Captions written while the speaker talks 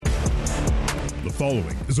The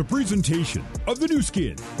following is a presentation of the new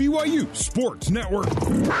skin, BYU Sports Network.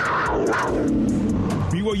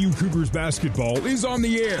 BYU Cougars basketball is on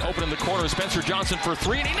the air. Open in the corner, Spencer Johnson for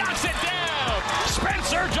three, and he knocks it down!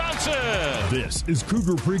 Spencer Johnson! This is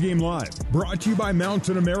Cougar Pregame Live, brought to you by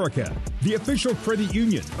Mountain America, the official credit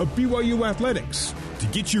union of BYU Athletics. To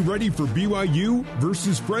get you ready for BYU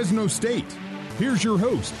versus Fresno State, here's your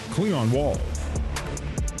host, Cleon Wall.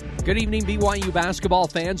 Good evening, BYU basketball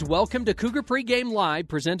fans. Welcome to Cougar Pregame Live,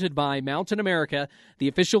 presented by Mountain America, the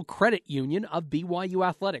official credit union of BYU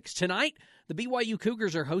Athletics. Tonight, the BYU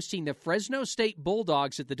Cougars are hosting the Fresno State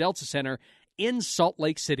Bulldogs at the Delta Center in Salt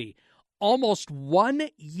Lake City. Almost 1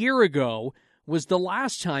 year ago was the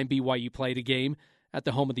last time BYU played a game at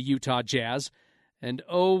the home of the Utah Jazz. And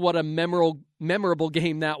oh, what a memorable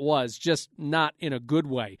game that was, just not in a good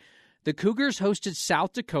way. The Cougars hosted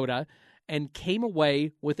South Dakota and came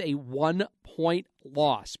away with a 1-point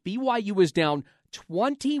loss. BYU was down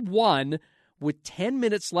 21 with 10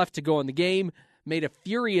 minutes left to go in the game, made a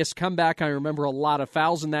furious comeback. I remember a lot of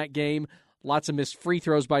fouls in that game, lots of missed free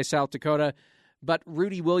throws by South Dakota, but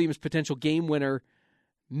Rudy Williams' potential game winner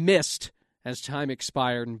missed as time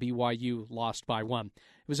expired and BYU lost by 1. It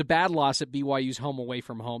was a bad loss at BYU's home away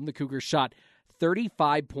from home. The Cougars shot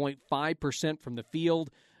 35.5% from the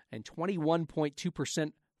field and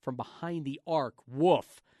 21.2% from behind the arc.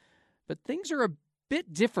 Woof. But things are a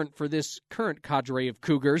bit different for this current cadre of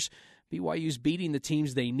Cougars. BYU's beating the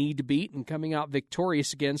teams they need to beat and coming out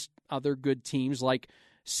victorious against other good teams like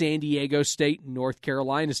San Diego State and North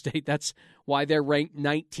Carolina State. That's why they're ranked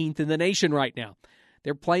 19th in the nation right now.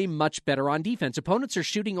 They're playing much better on defense. Opponents are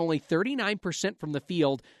shooting only 39% from the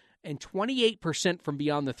field and 28% from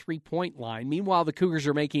beyond the three-point line. Meanwhile, the Cougars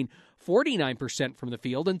are making 49% from the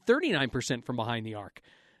field and 39% from behind the arc.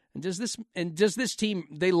 And does this team,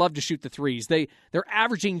 they love to shoot the threes. They're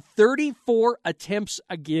averaging 34 attempts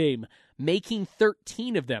a game, making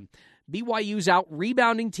 13 of them. BYU's out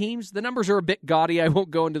rebounding teams. The numbers are a bit gaudy. I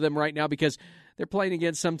won't go into them right now because they're playing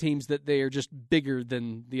against some teams that they are just bigger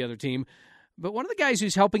than the other team. But one of the guys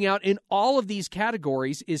who's helping out in all of these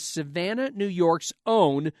categories is Savannah, New York's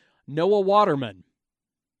own Noah Waterman.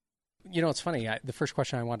 You know, it's funny. The first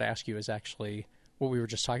question I wanted to ask you is actually what we were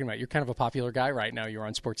just talking about. You're kind of a popular guy right now. You were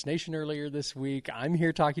on Sports Nation earlier this week. I'm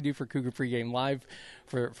here talking to you for Cougar Pregame Live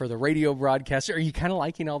for the radio broadcast. Are you kind of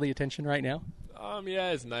liking all the attention right now?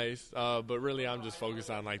 Yeah, it's nice. But really, I'm just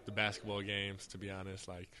focused on, like, the basketball games, to be honest.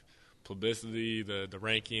 Like, publicity, the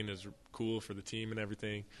ranking is cool for the team and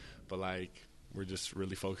everything. But, like, we're just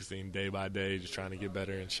really focusing day by day, just trying to get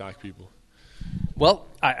better and shock people. Well,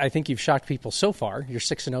 I think you've shocked people so far. You're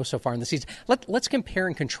 6-0 so far in the season. Let's compare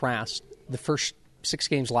and contrast the first 6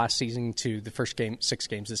 games last season to the first 6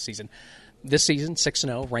 games this season. This season,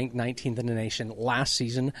 6-0, ranked 19th in the nation. Last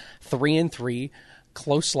season, 3-3,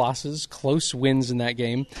 close losses, close wins in that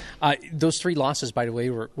game. Those 3 losses, by the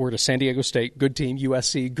way, were to San Diego State, good team,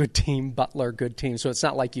 USC, good team, Butler, good team. So it's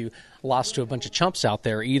not like you lost to a bunch of chumps out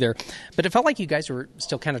there either. But it felt like you guys were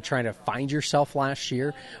still kind of trying to find yourself last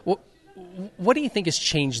year. What do you think has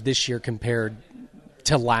changed this year compared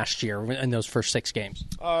to last year in those first 6 games?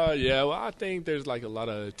 I think there's like a lot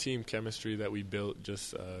of team chemistry that we built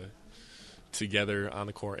just together on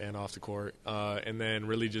the court and off the court, and then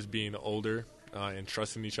really just being older and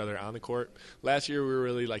trusting each other on the court. Last year we were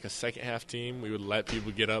really like a second-half team. We would let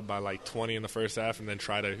people get up by like 20 in the first half and then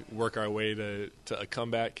try to work our way to a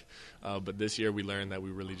comeback. But this year we learned that we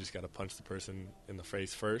really just got to punch the person in the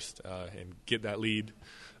face first and get that lead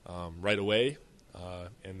right away.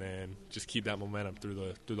 And then just keep that momentum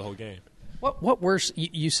through the whole game. What worse?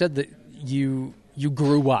 You said that you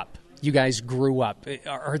grew up. You guys grew up.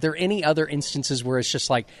 Are there any other instances where it's just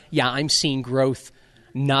like, yeah, I'm seeing growth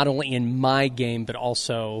not only in my game but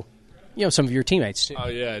also, some of your teammates too? Oh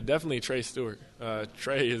yeah, definitely Trey Stewart.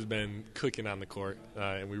 Trey has been cooking on the court,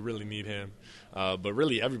 and we really need him. But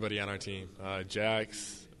really everybody on our team,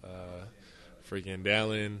 Jax, freaking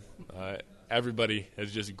Dallin. Everybody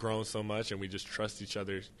has just grown so much, and we just trust each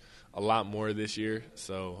other a lot more this year.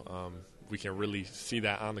 So we can really see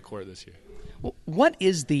that on the court this year. What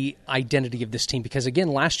is the identity of this team? Because, again,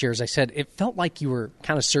 last year, as I said, it felt like you were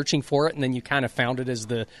kind of searching for it, and then you kind of found it as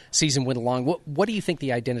the season went along. What do you think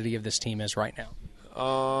the identity of this team is right now?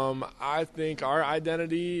 I think our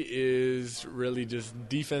identity is really just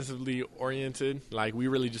defensively oriented. Like, we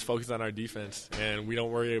really just focus on our defense, and we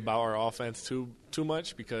don't worry about our offense too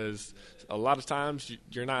much because a lot of times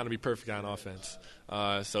you're not going to be perfect on offense.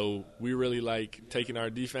 So we really like taking our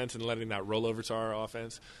defense and letting that roll over to our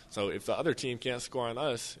offense. So if the other team can't score on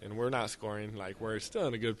us and we're not scoring, like, we're still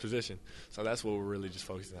in a good position. So that's what we're really just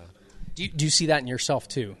focusing on. Do you see that in yourself,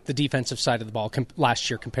 too, the defensive side of the ball last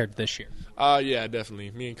year compared to this year? Yeah,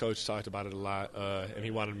 definitely. Me and Coach talked about it a lot, and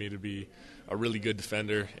he wanted me to be a really good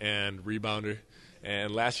defender and rebounder.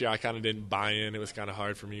 And last year I kind of didn't buy in. It was kind of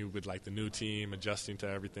hard for me with, like, the new team, adjusting to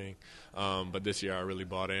everything. But this year I really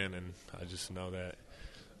bought in, and I just know that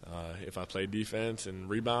if I play defense and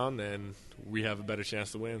rebound, then we have a better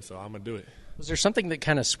chance to win, so I'm going to do it. Was there something that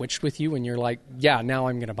kind of switched with you when you're like, yeah, now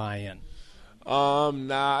I'm going to buy in?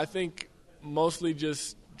 Nah, I think mostly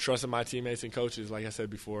just trusting my teammates and coaches, like I said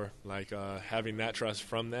before. Like, having that trust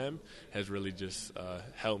from them has really just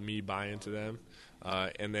helped me buy into them.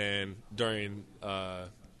 And then during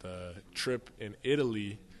the trip in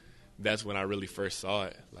Italy, that's when I really first saw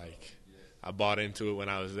it. Like, I bought into it when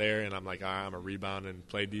I was there, and I'm like, all right, I'm a rebound and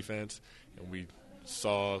play defense. And we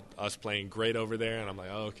saw us playing great over there, and I'm like,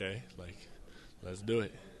 oh, okay, like, let's do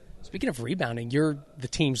it. Speaking of rebounding, you're the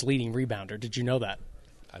team's leading rebounder. Did you know that?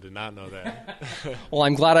 I did not know that. Well,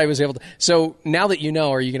 I'm glad I was able to. So now that you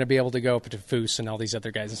know, are you going to be able to go up to Foose and all these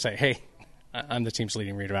other guys and say, hey, I'm the team's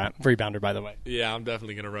leading rebounder, by the way? Yeah, I'm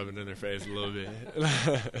definitely going to rub it in their face a little bit.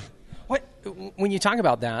 When you talk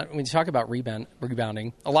about that, when you talk about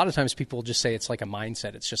rebounding, a lot of times people just say it's like a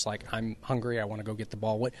mindset. It's just like, I'm hungry, I want to go get the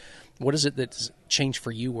ball. What is it that's changed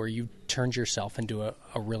for you where you turned yourself into a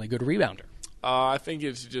really good rebounder? I think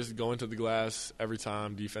it's just going to the glass every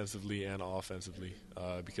time, defensively and offensively.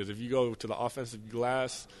 Because if you go to the offensive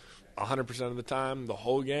glass 100% of the time, the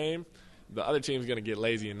whole game, the other team's going to get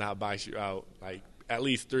lazy and not box you out, like, at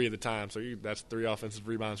least 3 of the time. So that's 3 offensive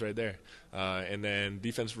rebounds right there. And then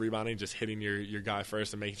defensive rebounding, just hitting your guy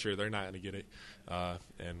first and making sure they're not going to get it.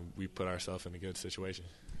 And we put ourselves in a good situation.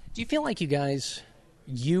 Do you feel like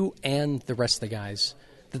you and the rest of the guys,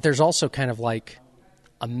 that there's also kind of like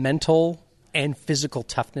a mental and physical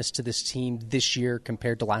toughness to this team this year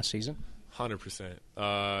compared to last season?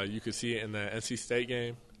 100%. You could see it in the NC State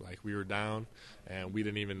game. Like, we were down, and we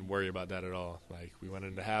didn't even worry about that at all. Like, we went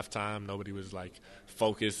into halftime. Nobody was, like,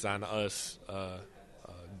 focused on us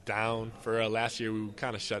down. For last year, we would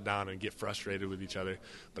kind of shut down and get frustrated with each other.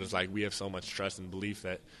 But it's like we have so much trust and belief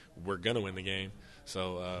that we're going to win the game,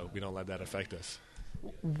 so we don't let that affect us.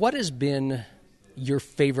 What has been your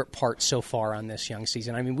favorite part so far on this young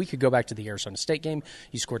season? I mean, we could go back to the Arizona State game.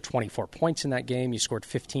 You scored 24 points in that game. You scored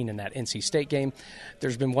 15 in that NC State game.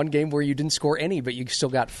 There's been one game where you didn't score any, but you still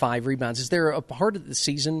got 5 rebounds. Is there a part of the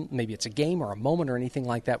season, maybe it's a game or a moment or anything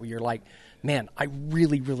like that, where you're like, man, I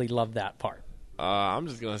really, really love that part? I'm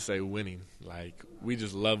just going to say winning. Like, we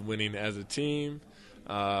just love winning as a team,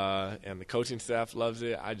 and the coaching staff loves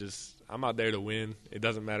it. I'm out there to win. It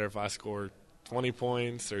doesn't matter if I score 20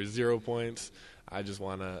 points or 0 points. I just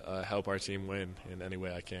want to help our team win in any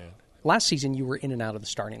way I can. Last season, you were in and out of the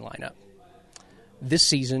starting lineup. This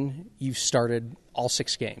season, you've started all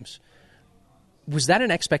 6 games. Was that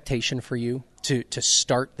an expectation for you to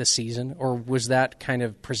start the season, or was that kind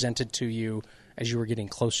of presented to you as you were getting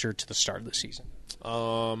closer to the start of the season?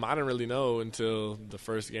 I didn't really know until the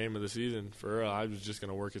first game of the season. For real, I was just going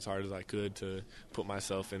to work as hard as I could to put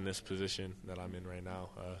myself in this position that I'm in right now.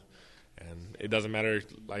 And it doesn't matter,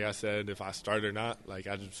 like I said, if I start or not. Like,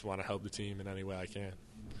 I just want to help the team in any way I can.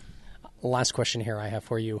 Last question here I have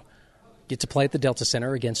for you. Get to play at the Delta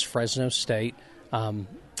Center against Fresno State.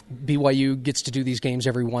 BYU gets to do these games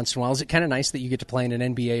every once in a while. Is it kind of nice that you get to play in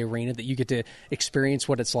an NBA arena, that you get to experience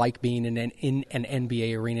what it's like being in an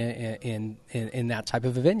NBA arena in that type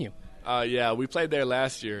of a venue? Yeah, we played there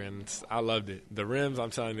last year, and I loved it. The rims,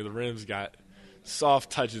 I'm telling you, the rims got soft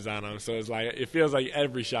touches on them, so it's like it feels like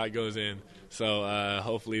every shot goes in. So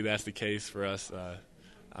hopefully that's the case for us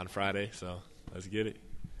on Friday. So let's get it.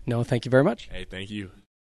 No, thank you very much. Hey, thank you.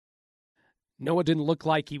 Noah didn't look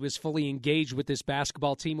like he was fully engaged with this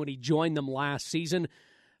basketball team when he joined them last season.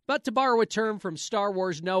 But to borrow a term from Star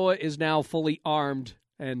Wars, Noah is now fully armed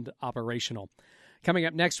and operational. Coming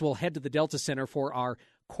up next, we'll head to the Delta Center for our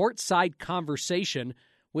courtside conversation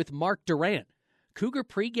with Mark Durant. Cougar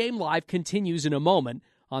Pregame Live continues in a moment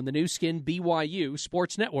on the new skin BYU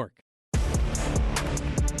Sports Network.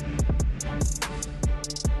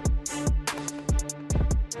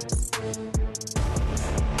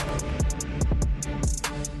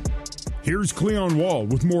 Here's Cleon Wall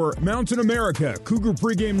with more Mountain America Cougar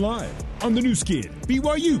Pregame Live on the new skin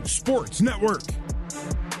BYU Sports Network.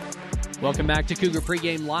 Welcome back to Cougar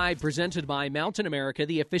Pregame Live, presented by Mountain America,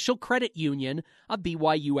 the official credit union of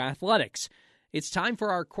BYU Athletics. It's time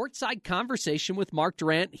for our courtside conversation with Mark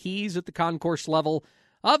Durant. He's at the concourse level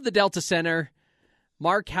of the Delta Center.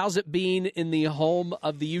 Mark, how's it been in the home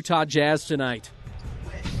of the Utah Jazz tonight?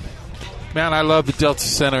 Man, I love the Delta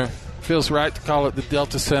Center. Feels right to call it the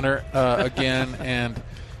Delta Center again. And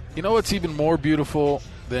You know what's even more beautiful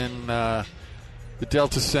than the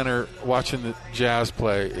Delta Center watching the Jazz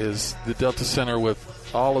play is the Delta Center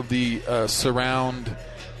with all of the surround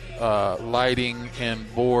lighting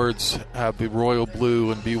and boards have the royal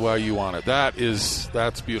blue and BYU on it. That's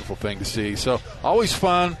a beautiful thing to see. So always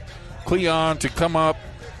fun, Cleon, to come up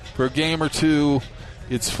for a game or two.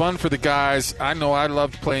 It's fun for the guys. I know I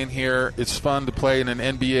loved playing here. It's fun to play in an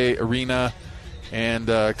NBA arena and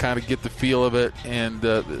kind of get the feel of it.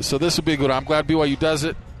 And so this will be good. I'm glad BYU does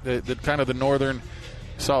it. The kind of the northern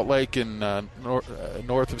Salt Lake and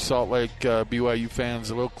north of Salt Lake BYU fans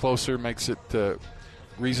a little closer makes it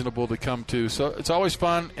reasonable to come to. So it's always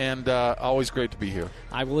fun and always great to be here.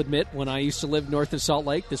 I will admit, when I used to live north of Salt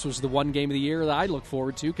Lake, this was the one game of the year that I look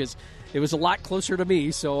forward to because it was a lot closer to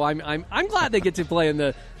me. So I'm glad they get to play in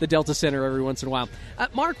the Delta Center every once in a while.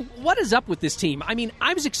 Mark, what is up with this team? I mean,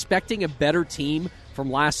 I was expecting a better team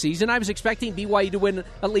from last season. I was expecting BYU to win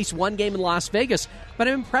at least one game in Las Vegas, but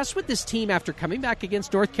I'm impressed with this team after coming back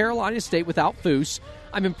against North Carolina State without Foose.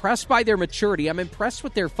 I'm impressed by their maturity. I'm impressed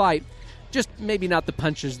with their fight. Just maybe not the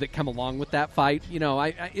punches that come along with that fight. You know,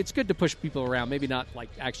 it's good to push people around, maybe not like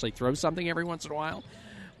actually throw something every once in a while.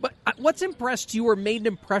 But what's impressed you or made an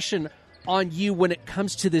impression on you when it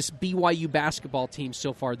comes to this BYU basketball team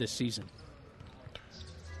so far this season?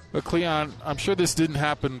 Well, Cleon, I'm sure this didn't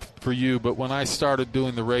happen for you, but when I started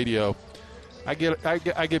doing the radio, I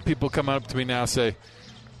get people coming up to me now and say,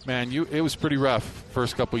 "Man, it was pretty rough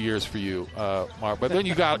first couple of years for you, Mark. But then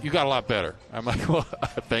you got a lot better." I'm like, "Well,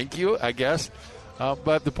 thank you, I guess."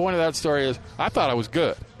 But the point of that story is, I thought I was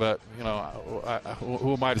good, but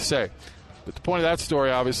who am I to say? But the point of that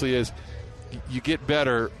story, obviously, is you get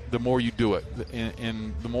better the more you do it,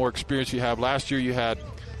 and the more experience you have. Last year, you had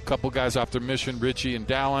a couple guys off their mission, Richie and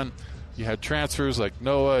Dallin. You had transfers like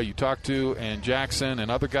Noah, you talked to, and Jackson and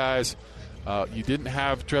other guys. You didn't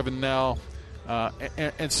have Trevin Nell.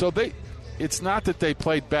 And so it's not that they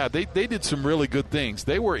played bad. They did some really good things.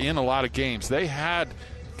 They were in a lot of games. They had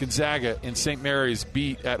Gonzaga and St. Mary's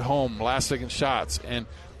beat at home, last-second shots, and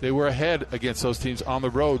they were ahead against those teams on the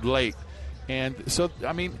road late. And so,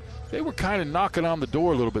 I mean, they were kind of knocking on the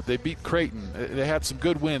door a little bit. They beat Creighton. They had some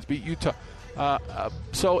good wins, beat Utah.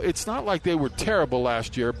 So it's not like they were terrible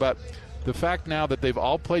last year, but the fact now that they've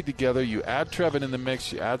all played together, you add Trevin in the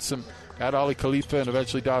mix, you add Ali Khalifa and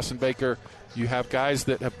eventually Dawson Baker. You have guys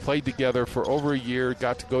that have played together for over a year,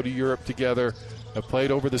 got to go to Europe together, have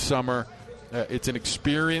played over the summer. It's an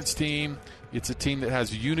experienced team. It's a team that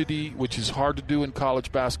has unity, which is hard to do in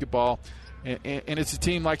college basketball. And it's a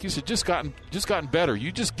team, like you said, just gotten better.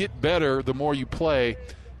 You just get better the more you play,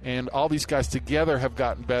 and all these guys together have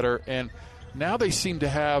gotten better. And now they seem to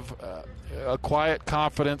have a quiet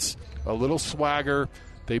confidence, a little swagger.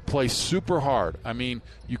 They play super hard. I mean,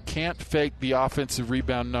 you can't fake the offensive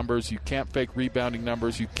rebound numbers. You can't fake rebounding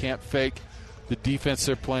numbers. You can't fake the defense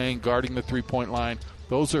they're playing, guarding the three-point line.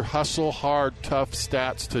 Those are hustle, hard, tough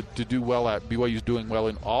stats to do well at. BYU's doing well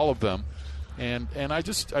in all of them. And I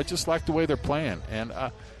just like the way they're playing. And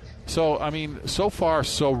so, I mean, so far,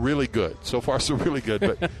 so really good.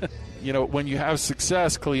 But, you know, when you have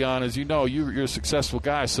success, Cleon, as you know, you're a successful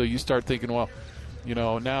guy. So you start thinking, well, you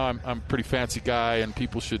know, now I'm a pretty fancy guy and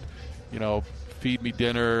people should, you know, feed me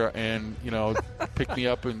dinner and, you know, pick me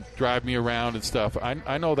up and drive me around and stuff.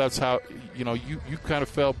 I know that's how, you know, you kind of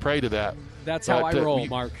fell prey to that. That's how I roll,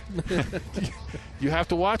 Mark. You have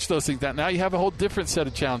to watch those things. Now you have a whole different set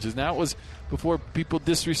of challenges. Now it was before people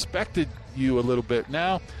disrespected you a little bit.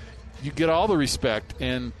 Now you get all the respect.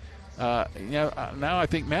 And, you know, now I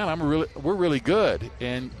think, man, we're really good.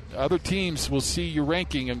 And other teams will see your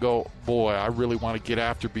ranking and go, boy, I really want to get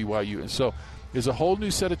after BYU. And so there's a whole new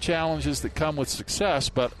set of challenges that come with success,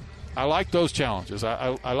 but I like those challenges.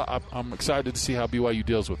 I'm excited to see how BYU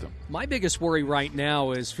deals with them. My biggest worry right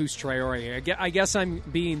now is Foose Traore. I guess I'm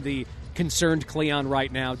being the concerned Cleon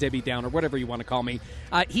right now, Debbie Downer, whatever you want to call me.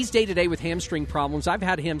 He's day-to-day with hamstring problems. I've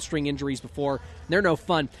had hamstring injuries before. They're no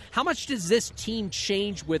fun. How much does this team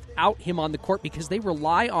change without him on the court? Because they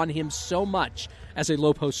rely on him so much as a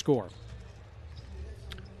low-post scorer.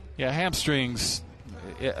 Yeah, hamstrings,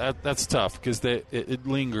 that's tough because it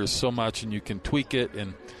lingers so much and you can tweak it.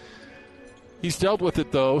 And he's dealt with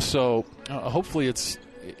it, though, so hopefully it's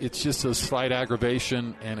just a slight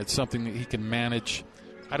aggravation and it's something that he can manage.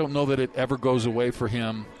 I don't know that it ever goes away for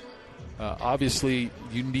him. Obviously,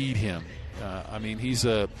 you need him. I mean, he's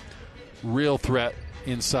a real threat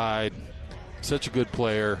inside, such a good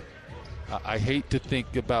player. I hate to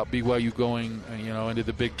think about BYU going, you know, into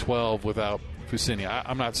the Big 12 without Fusini.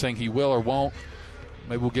 I'm not saying he will or won't.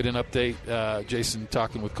 Maybe we'll get an update. Jason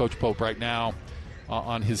talking with Coach Pope right now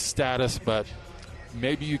on his status, but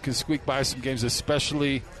maybe you can squeak by some games,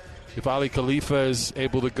 especially if Ali Khalifa is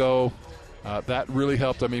able to go. That really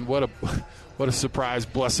helped. I mean, what a surprise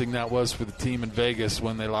blessing that was for the team in Vegas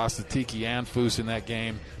when they lost to Tiki and Foose in that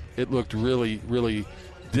game. It looked really, really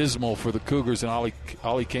dismal for the Cougars, and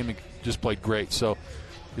Ali came and just played great. So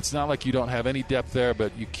it's not like you don't have any depth there,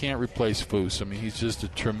 but you can't replace Foose. I mean, he's just a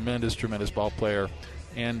tremendous, tremendous ball player,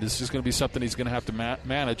 and this is going to be something he's going to have to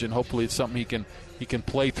manage, and hopefully it's something he can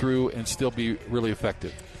play through and still be really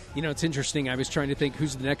effective. You know, it's interesting. I was trying to think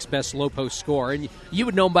who's the next best low post scorer, and you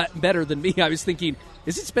would know better than me. I was thinking,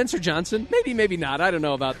 is it Spencer Johnson? Maybe, maybe not. I don't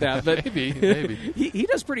know about that. But maybe. he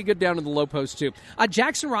does pretty good down in the low post, too.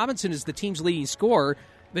 Jackson Robinson is the team's leading scorer,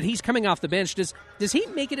 but he's coming off the bench. Does he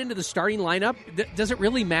make it into the starting lineup? Does it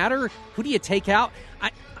really matter? Who do you take out?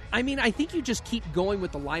 I mean, I think you just keep going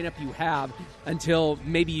with the lineup you have until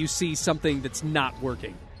maybe you see something that's not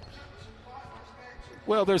working.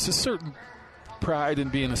 Well, there's a certain pride in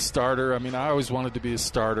being a starter. I mean, I always wanted to be a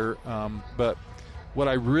starter, but what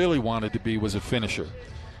I really wanted to be was a finisher.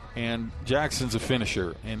 And Jackson's a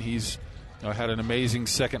finisher, and he's had an amazing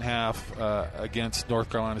second half against North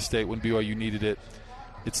Carolina State when BYU needed it.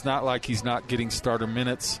 It's not like he's not getting starter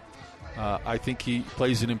minutes. I think he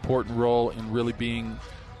plays an important role in really being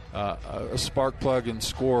a spark plug and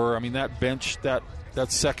scorer. I mean, that bench, that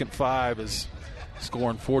second five is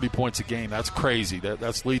scoring 40 points a game. That's crazy.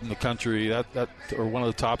 That's leading the country. That or one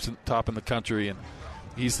of the top in the country, and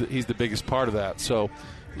he's the biggest part of that. So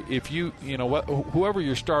if whoever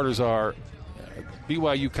your starters are,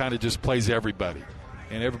 BYU kind of just plays everybody,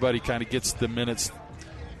 and everybody kind of gets the minutes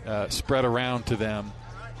spread around to them,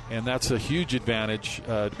 and that's a huge advantage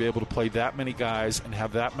to be able to play that many guys and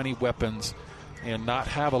have that many weapons and not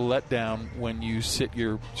have a letdown when you sit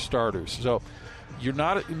your starters. So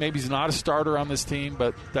maybe he's not a starter on this team,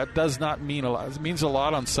 but that does not mean a lot. It means a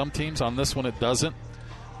lot on some teams. On this one, it doesn't.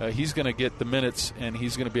 He's going to get the minutes, and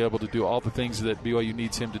he's going to be able to do all the things that BYU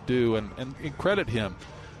needs him to do, and credit him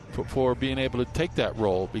for being able to take that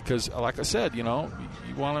role. Because, like I said, you want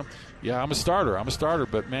to. Yeah, I'm a starter,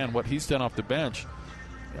 but man, what he's done off the bench,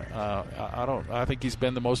 I think he's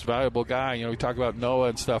been the most valuable guy. We talk about Noah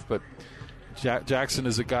and stuff, but Jackson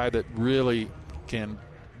is a guy that really can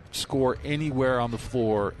score anywhere on the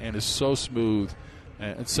floor and is so smooth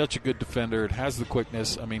and such a good defender. It has the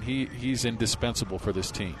quickness. I mean, he's indispensable for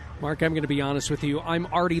this team. Mark, I'm going to be honest with you. I'm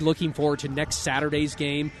already looking forward to next Saturday's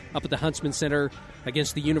game up at the Huntsman Center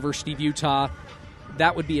against the University of Utah.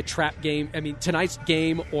 That would be a trap game. I mean, tonight's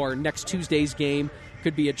game or next Tuesday's game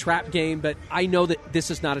could be a trap game, but I know that this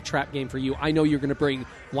is not a trap game for you. I know you're going to bring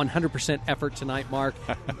 100% effort tonight, Mark.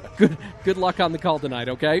 Good luck on the call tonight,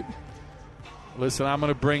 okay? Listen, I'm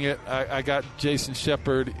going to bring it. I got Jason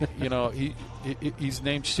Shepard. He's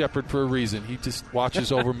named Shepard for a reason. He just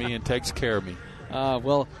watches over me and takes care of me.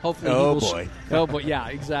 Well, hopefully Oh, boy. Oh, boy. Yeah,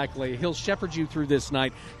 exactly. He'll shepherd you through this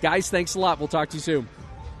night. Guys, thanks a lot. We'll talk to you soon.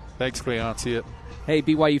 Thanks, Cleon. See you. Hey,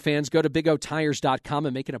 BYU fans, go to BigOTires.com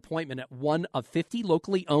and make an appointment at one of 50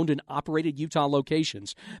 locally owned and operated Utah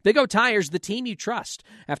locations. Big O Tires, the team you trust.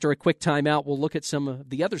 After a quick timeout, we'll look at some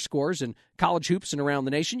of the other scores in college hoops and around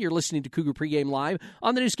the nation. You're listening to Cougar Pregame Live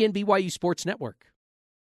on the new skin BYU Sports Network.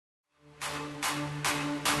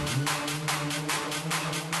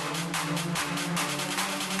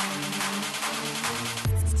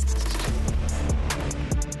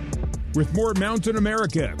 With more Mountain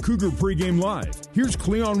America, Cougar Pregame Live, here's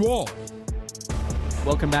Cleon Wall.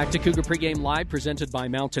 Welcome back to Cougar Pregame Live, presented by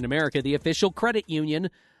Mountain America, the official credit union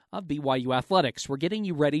of BYU Athletics. We're getting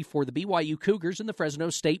you ready for the BYU Cougars and the Fresno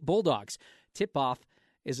State Bulldogs. Tip-off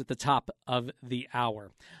is at the top of the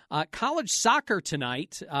hour. College soccer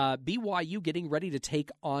tonight, BYU getting ready to take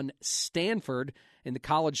on Stanford in the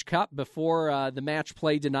College Cup before the match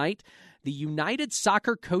play tonight. The United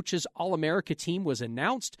Soccer Coaches All-America team was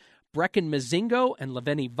announced. Brecken Mazingo and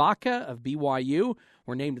Leveni Vaca of BYU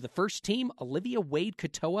were named to the first team. Olivia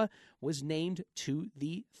Wade-Katoa was named to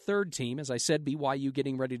the third team. As I said, BYU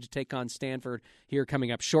getting ready to take on Stanford here coming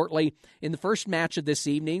up shortly. In the first match of this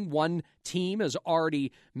evening, one team has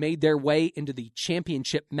already made their way into the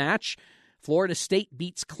championship match. Florida State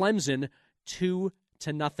beats Clemson 2-0.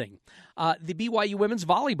 The BYU women's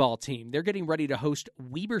volleyball team, they're getting ready to host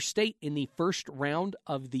Weber State in the first round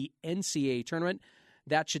of the NCAA tournament.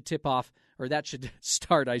 That should tip off, or that should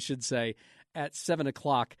start, I should say, at 7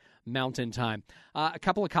 o'clock Mountain Time. A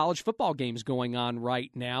couple of college football games going on right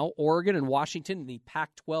now. Oregon and Washington in the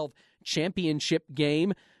Pac-12 championship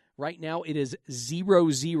game. Right now it is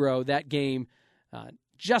 0-0. That game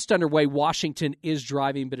just underway. Washington is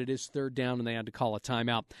driving, but it is third down, and they had to call a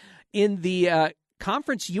timeout. In the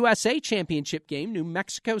Conference USA championship game, New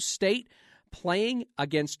Mexico State playing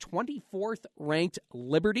against 24th ranked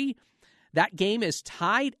Liberty. That game is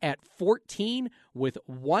tied at 14 with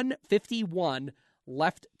 1:51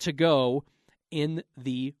 left to go in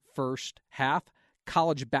the first half.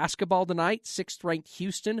 College basketball tonight, 6th-ranked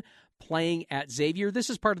Houston playing at Xavier. This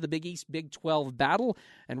is part of the Big East Big 12 battle,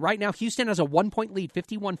 and right now Houston has a 1-point lead,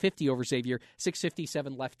 51-50 over Xavier,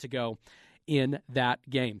 6:57 left to go in that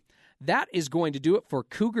game. That is going to do it for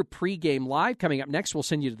Cougar Pregame Live. Coming up next, we'll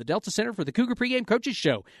send you to the Delta Center for the Cougar Pregame Coaches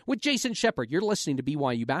Show with Jason Shepard. You're listening to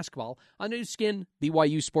BYU Basketball on New Skin,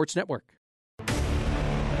 BYU Sports Network.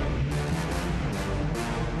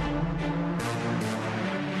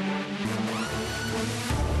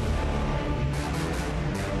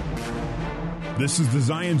 This is the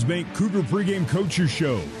Zions Bank Cougar Pregame Coaches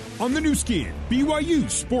Show on the New Skin, BYU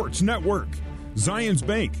Sports Network. Zions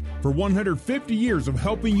Bank, for 150 years of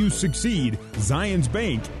helping you succeed, Zions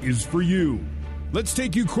Bank is for you. Let's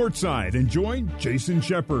take you courtside and join Jason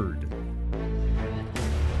Shepard.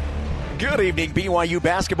 Good evening, BYU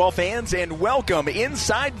basketball fans, and welcome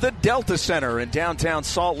inside the Delta Center in downtown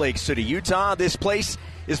Salt Lake City, Utah. This place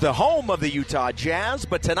is the home of the Utah Jazz,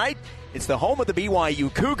 but tonight it's the home of the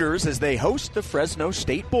BYU Cougars as they host the Fresno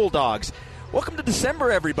State Bulldogs. Welcome to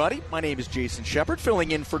December, everybody. My name is Jason Shepard,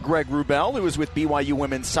 filling in for Greg Wrubell, who is with BYU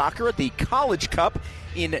Women's Soccer at the College Cup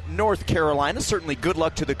in North Carolina. Certainly good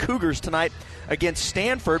luck to the Cougars tonight against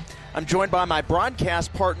Stanford. I'm joined by my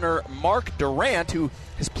broadcast partner, Mark Durant, who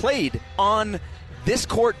has played on this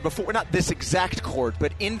court before, not this exact court,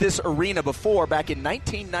 but in this arena before, back in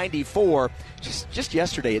 1994. Just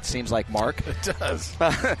yesterday, it seems like, Mark. It does.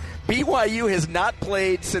 BYU has not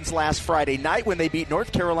played since last Friday night when they beat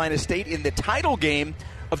North Carolina State in the title game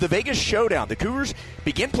of the Vegas Showdown. The Cougars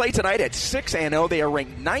begin play tonight at 6-0. They are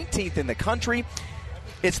ranked 19th in the country.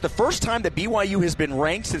 It's the first time that BYU has been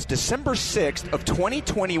ranked since December 6th of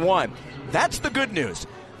 2021. That's the good news.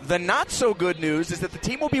 The not-so-good news is that the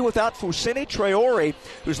team will be without Fousseyni Traore,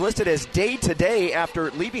 who's listed as day-to-day after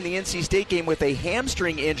leaving the NC State game with a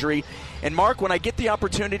hamstring injury. And, Mark, when I get the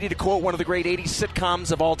opportunity to quote one of the great 80s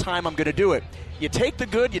sitcoms of all time, I'm going to do it. You take the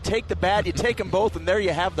good, you take the bad, you take them both, and there you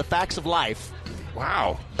have the facts of life.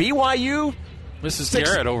 Wow. BYU. Mrs.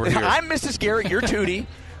 Garrett over here. I'm Mrs. Garrett. You're Tootie.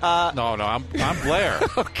 No, I'm Blair.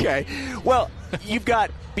 Okay. Well, you've got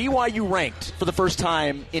BYU ranked for the first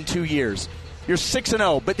time in 2 years. You're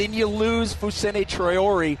 6-0, but then you lose Fousseyni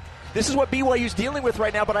Traore. This is what BYU's dealing with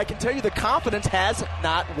right now, but I can tell you the confidence has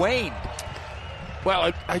not waned.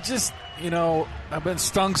 Well, I just, I've been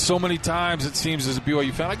stung so many times, it seems, as a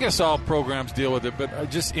BYU fan. I guess all programs deal with it,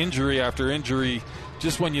 but just injury after injury,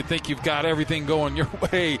 just when you think you've got everything going your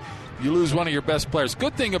way, you lose one of your best players.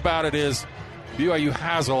 Good thing about it is BYU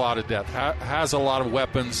has a lot of depth, has a lot of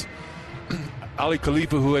weapons. Ali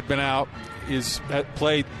Khalifa, who had been out, had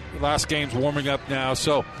played last game's warming up now,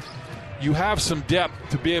 so you have some depth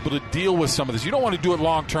to be able to deal with some of this. You don't want to do it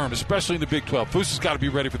long term, especially in the Big 12. Foose has got to be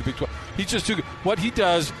ready for the Big 12. He's just too good. What he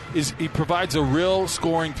does is he provides a real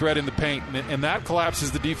scoring threat in the paint, and that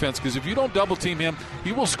collapses the defense, because if you don't double team him,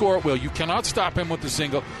 he will score at will. You cannot stop him with the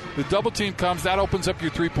single. The double team comes, that opens up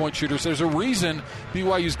your three-point shooters. There's a reason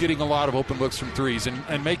BYU's getting a lot of open looks from threes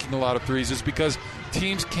and making a lot of threes, is because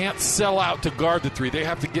teams can't sell out to guard the three. They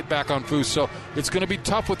have to get back on Foose. So it's going to be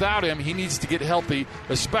tough without him. He needs to get healthy,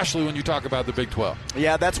 especially when you talk about the Big 12.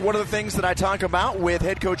 Yeah, that's one of the things that I talk about with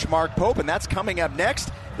head coach Mark Pope, and that's coming up next.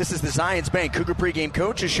 This is the Zions Bank Cougar Pregame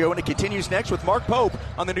Coaches Show, and it continues next with Mark Pope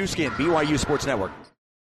on the New Skin, BYU Sports Network.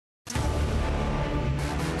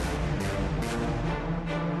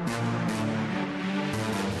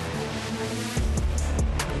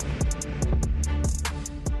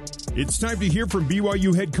 It's time to hear from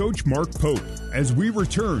BYU head coach Mark Pope as we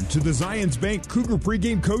return to the Zions Bank Cougar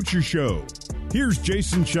Pregame Coaches Show. Here's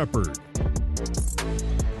Jason Shepard.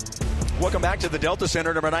 Welcome back to the Delta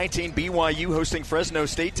Center. Number 19, BYU hosting Fresno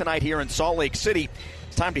State tonight here in Salt Lake City.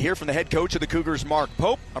 It's time to hear from the head coach of the Cougars, Mark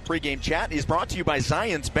Pope. Our pregame chat is brought to you by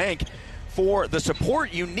Zions Bank. For the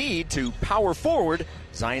support you need to power forward,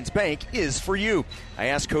 Zions Bank is for you. I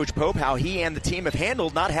asked Coach Pope how he and the team have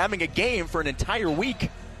handled not having a game for an entire week.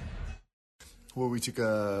 Well, we took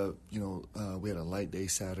we had a light day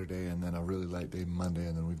Saturday and then a really light day Monday,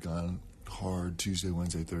 and then we've gone hard Tuesday,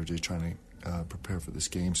 Wednesday, Thursday trying to prepare for this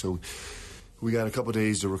game. So we got a couple of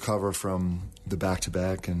days to recover from the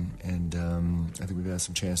back-to-back, and I think we've had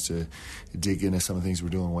some chance to dig into some of the things we're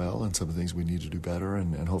doing well and some of the things we need to do better,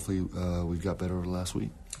 and hopefully we've got better over the last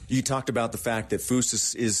week. You talked about the fact that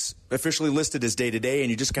Foose is officially listed as day-to-day, and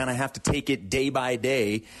you just kind of have to take it day by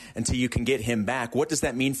day until you can get him back. What does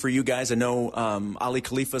that mean for you guys? I know Ali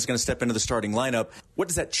Khalifa is going to step into the starting lineup. What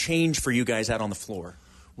does that change for you guys out on the floor?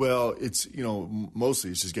 Well, it's,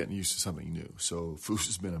 mostly it's just getting used to something new. So Foose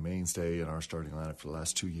has been a mainstay in our starting lineup for the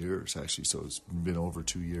last 2 years, actually. So it's been over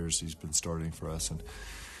 2 years he's been starting for us,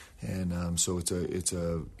 and so it's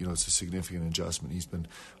a significant adjustment. He's been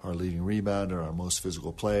our leading rebounder, our most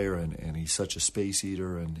physical player, and he's such a space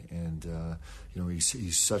eater, and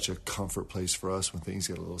he's such a comfort place for us. When things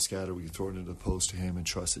get a little scattered, we can throw it into the post to him and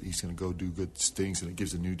trust that he's going to go do good things, and it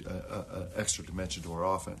gives a new extra dimension to our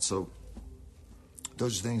offense. So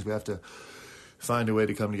those are things we have to find a way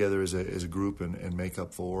to come together as a group and make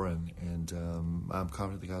up for, and I'm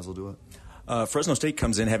confident the guys will do it. Fresno State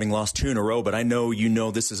comes in having lost 2 in a row, but I know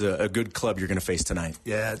this is a good club you're going to face tonight.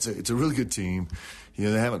 Yeah, it's a really good team. They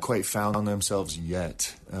haven't quite found themselves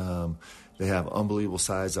yet. They have unbelievable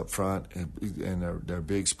size up front, and their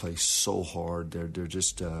bigs play so hard. They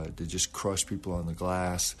just crush people on the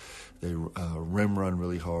glass. They rim run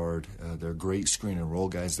really hard. They're great screen and roll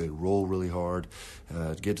guys. They roll really hard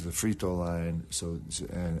to get to the free throw line.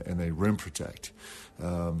 And they rim protect.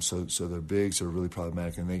 So their bigs are really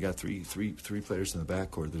problematic, and they got three players in the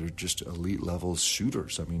backcourt that are just elite level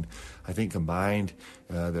shooters. I mean, I think combined,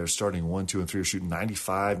 they're starting 1, 2, and 3 are shooting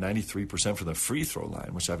 95, 93% from the free throw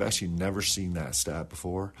line, which I've actually never seen that stat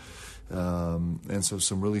before. And so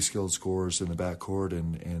some really skilled scorers in the backcourt,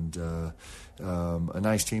 and a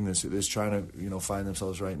nice team that's trying to find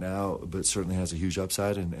themselves right now, but certainly has a huge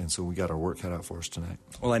upside, and so we got our work cut out for us tonight.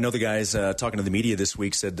 Well, I know the guys talking to the media this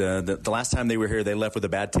week said that the last time they were here, they left with a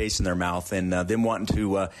bad taste in their mouth, and them wanting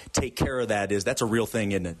to take care of that's a real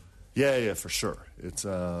thing, isn't it? Yeah, for sure. It's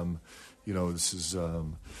this is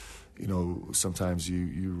sometimes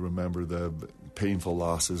you remember the painful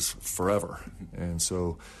losses forever, and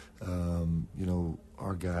so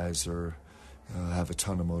our guys have a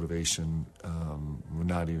ton of motivation. We're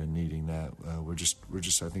not even needing that. We're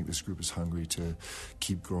just. I think this group is hungry to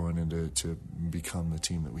keep growing and to become the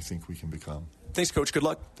team that we think we can become. Thanks, Coach. Good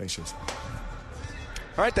luck. Thanks, Jason.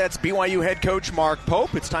 All right, that's BYU head coach Mark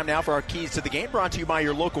Pope. It's time now for our Keys to the Game, brought to you by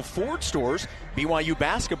your local Ford stores. BYU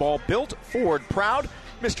basketball, built Ford proud.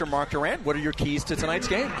 Mr. Mark Durant, what are your keys to tonight's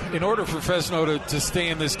game? In order for Fresno to stay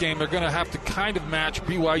in this game, they're going to have to kind of match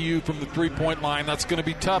BYU from the three-point line. That's going to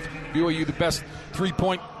be tough. BYU, the best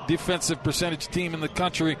three-point defensive percentage team in the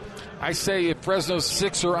country. I say if Fresno's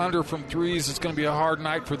 6 or under from threes, it's going to be a hard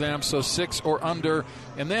night for them, so 6 or under.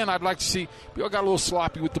 And then I'd like to see, BYU got a little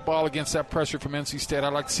sloppy with the ball against that pressure from NC State.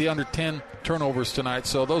 I'd like to see under 10 turnovers tonight.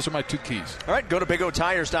 So those are my 2 keys. All right, go to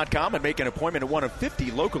BigOTires.com and make an appointment at one of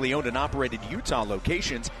 50 locally owned and operated Utah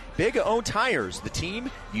locations. Big O Tires, the team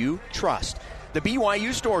you trust. The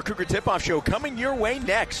BYU Store Cougar Tip-Off Show coming your way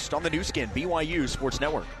next on the new skin, BYU Sports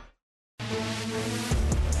Network.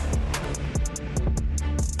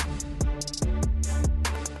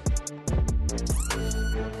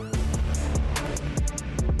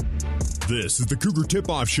 This is the Cougar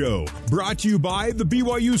Tip-Off Show, brought to you by the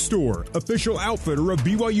BYU Store, official outfitter of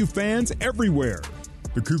BYU fans everywhere.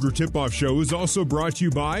 The Cougar Tip-Off Show is also brought to you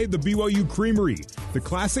by the BYU Creamery, the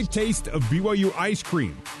classic taste of BYU ice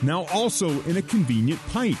cream, now also in a convenient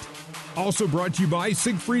pint. Also brought to you by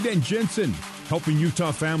Siegfried and Jensen, helping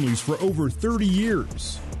Utah families for over 30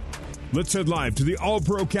 years. Let's head live to the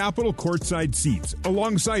All-Pro Capital courtside seats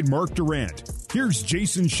alongside Mark Durant. Here's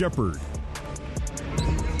Jason Shepard.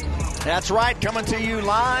 That's right, coming to you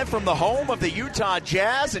live from the home of the Utah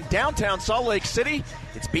Jazz in downtown Salt Lake City.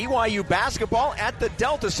 It's BYU basketball at the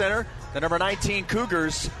Delta Center. The number 19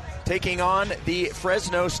 Cougars taking on the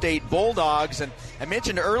Fresno State Bulldogs. And I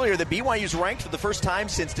mentioned earlier that BYU's ranked for the first time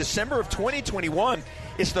since December of 2021.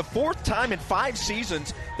 It's the 4th time in 5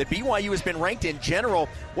 seasons that BYU has been ranked in general.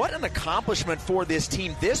 What an accomplishment for this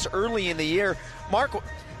team this early in the year. Mark,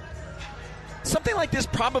 something like this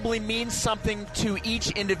probably means something to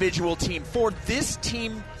each individual team. For this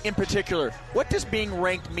team in particular, what does being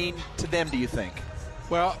ranked mean to them, do you think?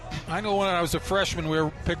 Well, I know when I was a freshman, we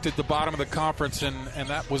were picked at the bottom of the conference, and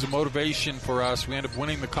that was a motivation for us. We ended up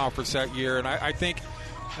winning the conference that year, and I think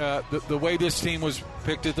the way this team was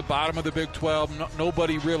picked at the bottom of the Big 12,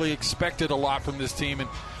 nobody really expected a lot from this team. And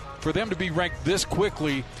for them to be ranked this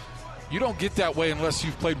quickly, you don't get that way unless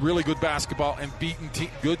you've played really good basketball and beaten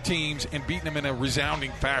good teams and beaten them in a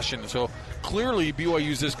resounding fashion. So clearly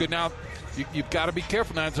BYU's this good. Now, you've got to be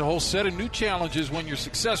careful now. It's a whole set of new challenges when you're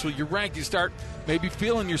successful. You're ranked, you start maybe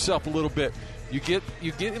feeling yourself a little bit. You get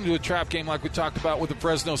into a trap game like we talked about with the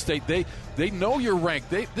Fresno State. They know you're ranked.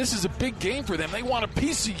 This is a big game for them. They want a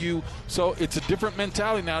piece of you. So it's a different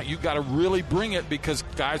mentality now. You've got to really bring it because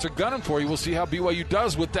guys are gunning for you. We'll see how BYU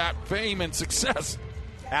does with that fame and success.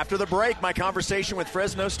 After the break, my conversation with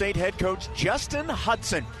Fresno State head coach Justin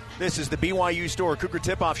Hudson. This is the BYU Store Cougar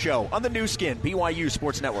Tip-Off Show on the new skin, BYU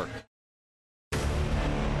Sports Network.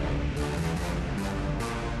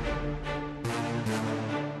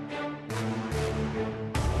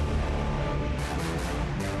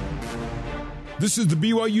 This is the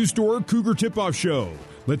BYU Store Cougar Tip-Off Show.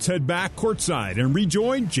 Let's head back courtside and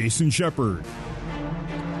rejoin Jason Shepard.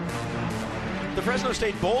 The Fresno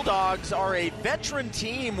State Bulldogs are a veteran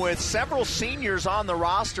team with several seniors on the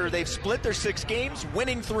roster. They've split their 6 games,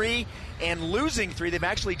 winning 3 and losing 3. They've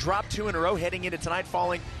actually dropped 2 in a row heading into tonight,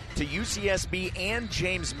 falling to UCSB and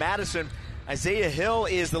James Madison. Isaiah Hill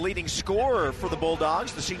is the leading scorer for the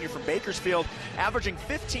Bulldogs, the senior from Bakersfield, averaging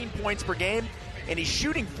 15 points per game. And he's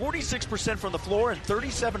shooting 46% from the floor and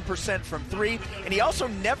 37% from 3. And he also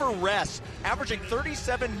never rests, averaging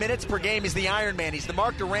 37 minutes per game. He's the Iron Man. He's the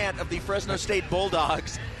Mark Durant of the Fresno State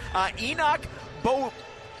Bulldogs. Enoch Bo,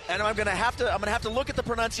 and I'm gonna have to look at the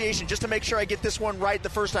pronunciation just to make sure I get this one right the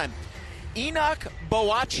first time. Enoch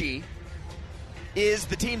Boakye is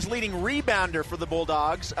the team's leading rebounder for the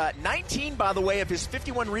Bulldogs. 19, by the way, of his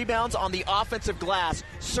 51 rebounds on the offensive glass.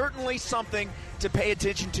 Certainly something to pay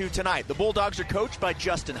attention to tonight. The Bulldogs are coached by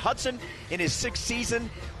Justin Hudson in his 6th season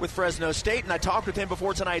with Fresno State, and I talked with him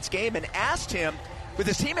before tonight's game and asked him, with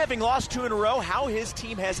his team having lost 2 in a row, how his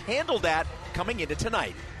team has handled that coming into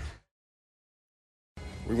tonight.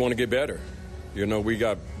 We want to get better. You know, we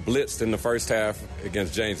got blitzed in the first half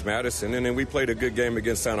against James Madison, and then we played a good game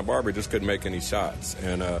against Santa Barbara, just couldn't make any shots.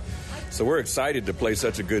 And so we're excited to play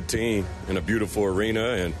such a good team in a beautiful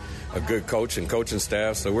arena and a good coach and coaching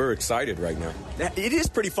staff, so we're excited right now. It is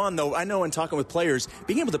pretty fun, though. I know in talking with players,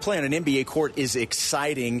 being able to play on an NBA court is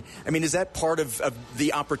exciting. I mean, is that part of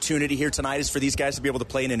the opportunity here tonight, is for these guys to be able to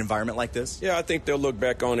play in an environment like this? Yeah, I think they'll look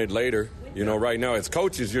back on it later. You know, right now as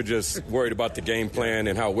coaches, you're just worried about the game plan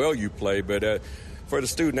and how well you play, but for the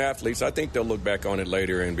student athletes, I think they'll look back on it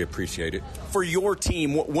later and appreciate it. For your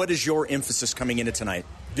team, what is your emphasis coming into tonight?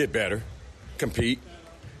 Get better, compete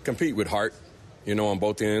with heart, you know, on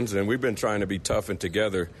both ends. And we've been trying to be tough and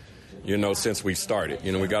together, you know, since we started.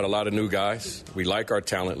 You know, we got a lot of new guys. We like our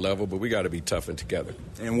talent level, but we got to be tough and together.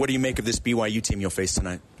 And what do you make of this BYU team you'll face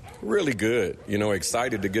tonight? Really good. You know,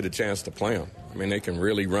 excited to get a chance to play them. I mean, they can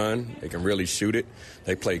really run. They can really shoot it.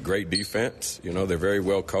 They play great defense. You know, they're very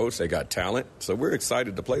well coached. They got talent. So we're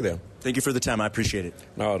excited to play them. Thank you for the time. I appreciate it.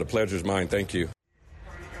 No, the pleasure's mine. Thank you.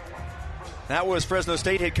 That was Fresno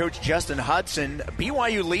State head coach Justin Hudson.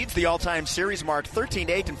 BYU leads the all-time series mark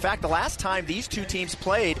 13-8. In fact, the last time these two teams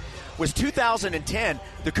played was 2010.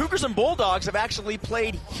 The Cougars and Bulldogs have actually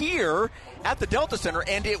played here at the Delta Center,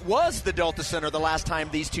 and it was the Delta Center the last time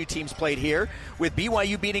these two teams played here, with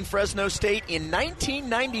BYU beating Fresno State in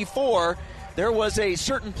 1994. There was a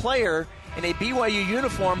certain player in a BYU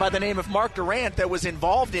uniform by the name of Mark Durant that was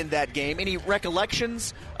involved in that game. Any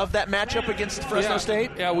recollections of that matchup against Fresno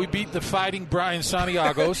State? Yeah, we beat the Fighting Brian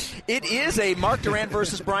Santiagos. It is a Mark Durant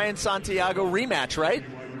versus Brian Santiago rematch, right?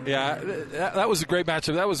 Yeah, that was a great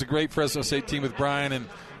matchup. That was a great Fresno State team with Brian and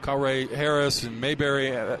Calray Harris and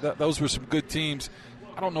Mayberry. Those were some good teams.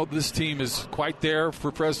 I don't know if this team is quite there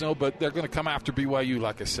for Fresno, but they're going to come after BYU,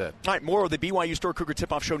 like I said. All right, more of the BYU Store Cougar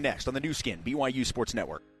Tip-Off Show next on the new skin, BYU Sports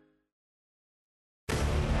Network.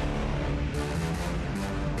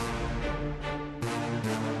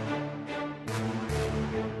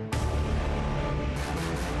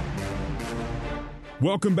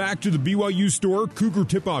 Welcome back to the BYU Store Cougar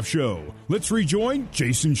Tip-Off Show. Let's rejoin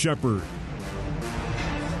Jason Shepard.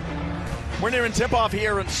 We're nearing tip-off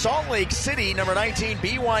here in Salt Lake City, number 19,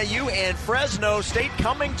 BYU and Fresno State,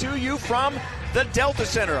 coming to you from the Delta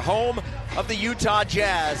Center, home of the Utah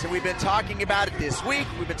Jazz. And we've been talking about it this week.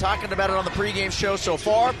 We've been talking about it on the pregame show so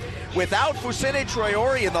far. Without Fousseyni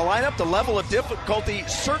Traore in the lineup, the level of difficulty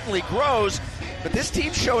certainly grows. But this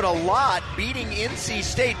team showed a lot, beating NC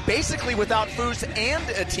State basically without Foose and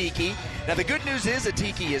Atiki. Now, the good news is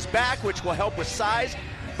Atiki is back, which will help with size.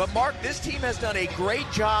 But, Mark, this team has done a great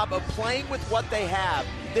job of playing with what they have.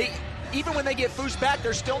 Even when they get Foose back,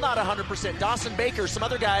 they're still not 100%. Dawson Baker, some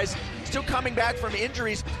other guys still coming back from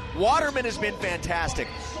injuries. Waterman has been fantastic.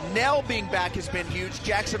 Nell being back has been huge.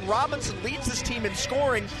 Jackson Robinson leads this team in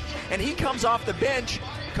scoring, and he comes off the bench.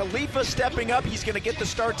 Khalifa stepping up. He's going to get the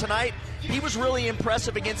start tonight. He was really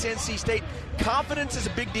impressive against NC State. Confidence is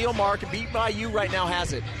a big deal, Mark, and BYU right now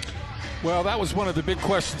has it. Well, that was one of the big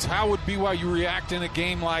questions. How would BYU react in a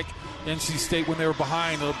game like NC State when they were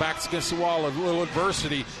behind, their backs against the wall, a little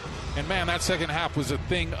adversity? And, man, that second half was a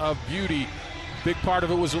thing of beauty. Big part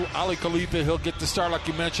of it was Ali Khalifa. He'll get the start, like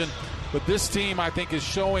you mentioned. But this team, I think, is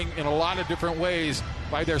showing in a lot of different ways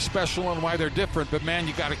why they're special and why they're different. But, man,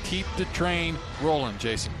 you got to keep the train rolling,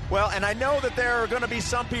 Jason. Well, and I know that there are going to be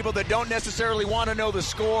some people that don't necessarily want to know the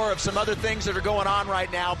score of some other things that are going on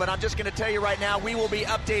right now. But I'm just going to tell you right now, we will be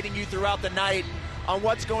updating you throughout the night on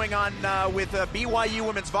what's going on with BYU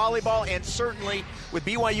women's volleyball and certainly with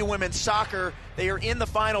BYU women's soccer. They are in the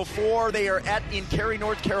Final Four. They are in Cary,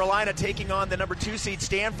 North Carolina, taking on the number 2 seed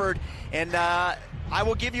Stanford. And I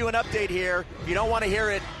will give you an update here. If you don't want to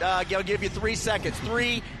hear it, I'll give you 3 seconds.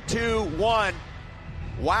 3, 2, 1.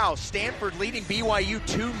 Wow, Stanford leading BYU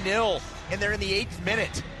 2-0, and they're in the 8th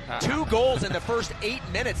minute. 2 goals in the first 8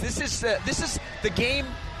 minutes. This is the game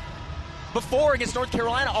before against North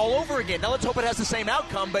Carolina all over again. Now let's hope it has the same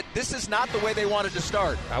outcome, but this is not the way they wanted to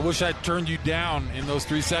start. I wish I'd turned you down in those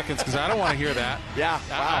 3 seconds because I don't want to hear that. Yeah,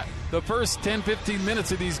 wow. The first 10, 15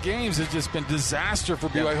 minutes of these games has just been disaster for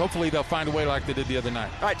BYU. Yeah. Hopefully they'll find a way like they did the other night.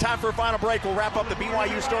 All right, time for a final break. We'll wrap up the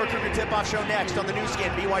BYU Store Cougar Tip-Off Show next on the new skin,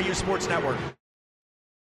 BYU Sports Network.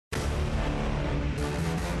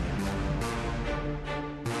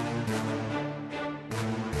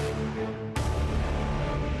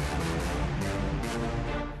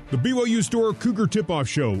 The BYU Store Cougar Tip-Off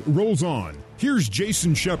Show rolls on. Here's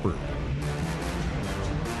Jason Shepard.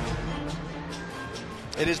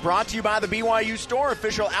 It is brought to you by the BYU Store,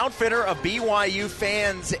 official outfitter of BYU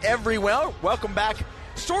fans everywhere. Welcome back,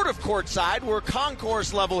 sort of courtside. We're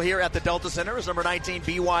concourse level here at the Delta Center as number 19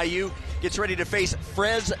 BYU gets ready to face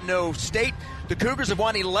Fresno State. The Cougars have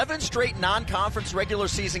won 11 straight non-conference regular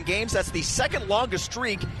season games. That's the second longest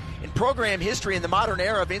streak in program history in the modern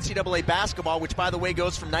era of NCAA basketball, which, by the way,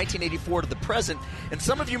 goes from 1984 to the present. And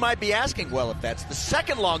some of you might be asking, well, if that's the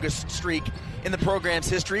second longest streak in the program's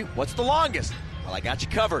history, what's the longest? Well, I got you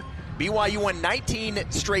covered. BYU won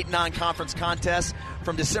 19 straight non-conference contests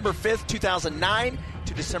from December 5th, 2009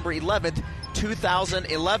 to December 11th,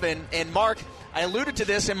 2011. And, Mark, I alluded to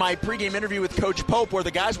this in my pregame interview with Coach Pope, where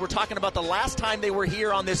the guys were talking about the last time they were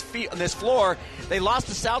here on this floor, they lost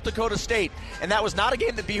to South Dakota State, and that was not a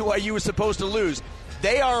game that BYU was supposed to lose.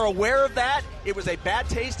 They are aware of that. It was a bad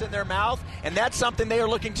taste in their mouth, and that's something they are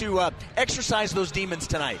looking to exercise those demons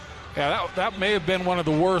tonight. Yeah, that may have been one of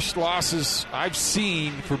the worst losses I've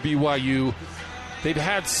seen for BYU. They'd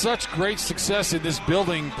had such great success in this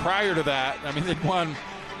building prior to that. I mean, they'd won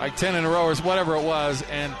like 10 in a row or whatever it was,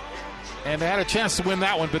 and they had a chance to win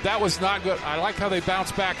that one, but that was not good. I like how they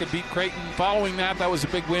bounced back and beat Creighton. Following that was a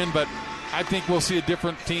big win, but I think we'll see a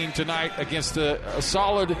different team tonight against a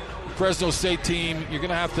solid Fresno State team. You're going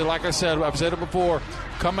to have to, like I said, I've said it before,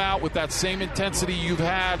 come out with that same intensity you've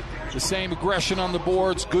had, the same aggression on the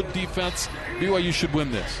boards, good defense. BYU should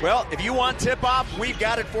win this. Well, if you want tip-off, we've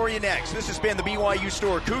got it for you next. This has been the BYU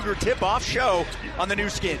Store Cougar Tip-Off Show on the new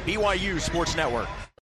skin, BYU Sports Network.